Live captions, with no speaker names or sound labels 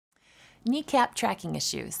Kneecap tracking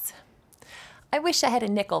issues. I wish I had a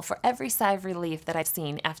nickel for every sigh of relief that I've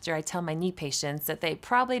seen after I tell my knee patients that they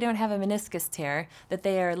probably don't have a meniscus tear, that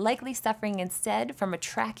they are likely suffering instead from a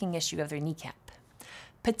tracking issue of their kneecap.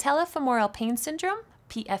 Patella femoral pain syndrome,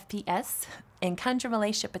 PFPS, and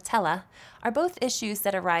chondromalacia patella are both issues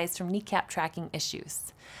that arise from kneecap tracking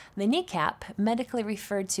issues. The kneecap, medically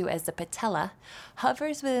referred to as the patella,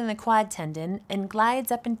 hovers within the quad tendon and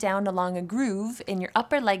glides up and down along a groove in your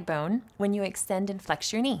upper leg bone when you extend and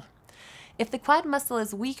flex your knee. If the quad muscle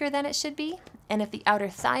is weaker than it should be, and if the outer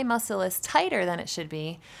thigh muscle is tighter than it should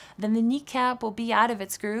be, then the kneecap will be out of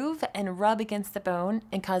its groove and rub against the bone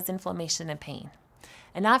and cause inflammation and pain.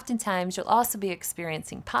 And oftentimes you'll also be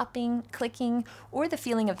experiencing popping, clicking, or the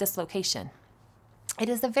feeling of dislocation. It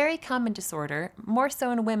is a very common disorder, more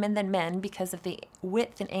so in women than men because of the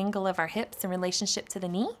width and angle of our hips in relationship to the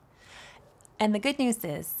knee. And the good news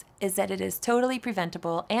is that it is totally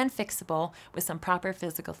preventable and fixable with some proper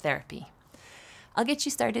physical therapy. I'll get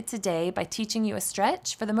you started today by teaching you a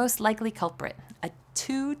stretch for the most likely culprit, a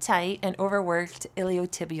too tight and overworked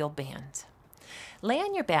iliotibial band. Lay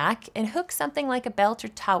on your back and hook something like a belt or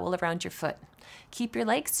towel around your foot. Keep your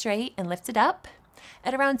legs straight and lift it up.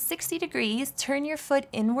 At around 60 degrees, turn your foot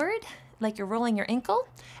inward like you're rolling your ankle,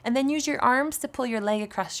 and then use your arms to pull your leg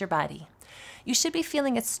across your body. You should be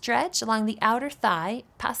feeling a stretch along the outer thigh,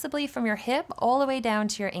 possibly from your hip all the way down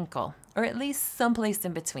to your ankle, or at least someplace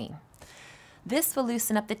in between. This will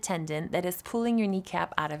loosen up the tendon that is pulling your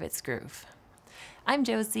kneecap out of its groove. I'm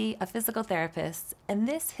Josie, a physical therapist, and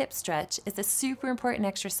this hip stretch is a super important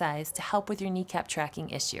exercise to help with your kneecap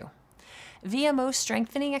tracking issue. VMO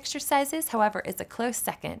strengthening exercises, however, is a close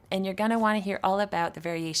second, and you're going to want to hear all about the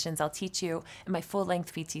variations I'll teach you in my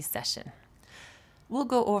full-length PT session. We'll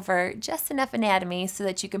go over just enough anatomy so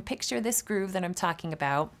that you can picture this groove that I'm talking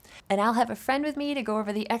about, and I'll have a friend with me to go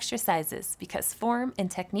over the exercises because form and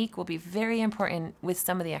technique will be very important with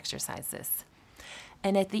some of the exercises.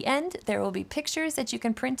 And at the end, there will be pictures that you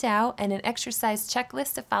can print out and an exercise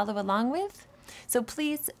checklist to follow along with. So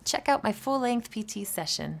please check out my full-length PT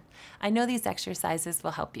session. I know these exercises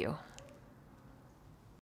will help you.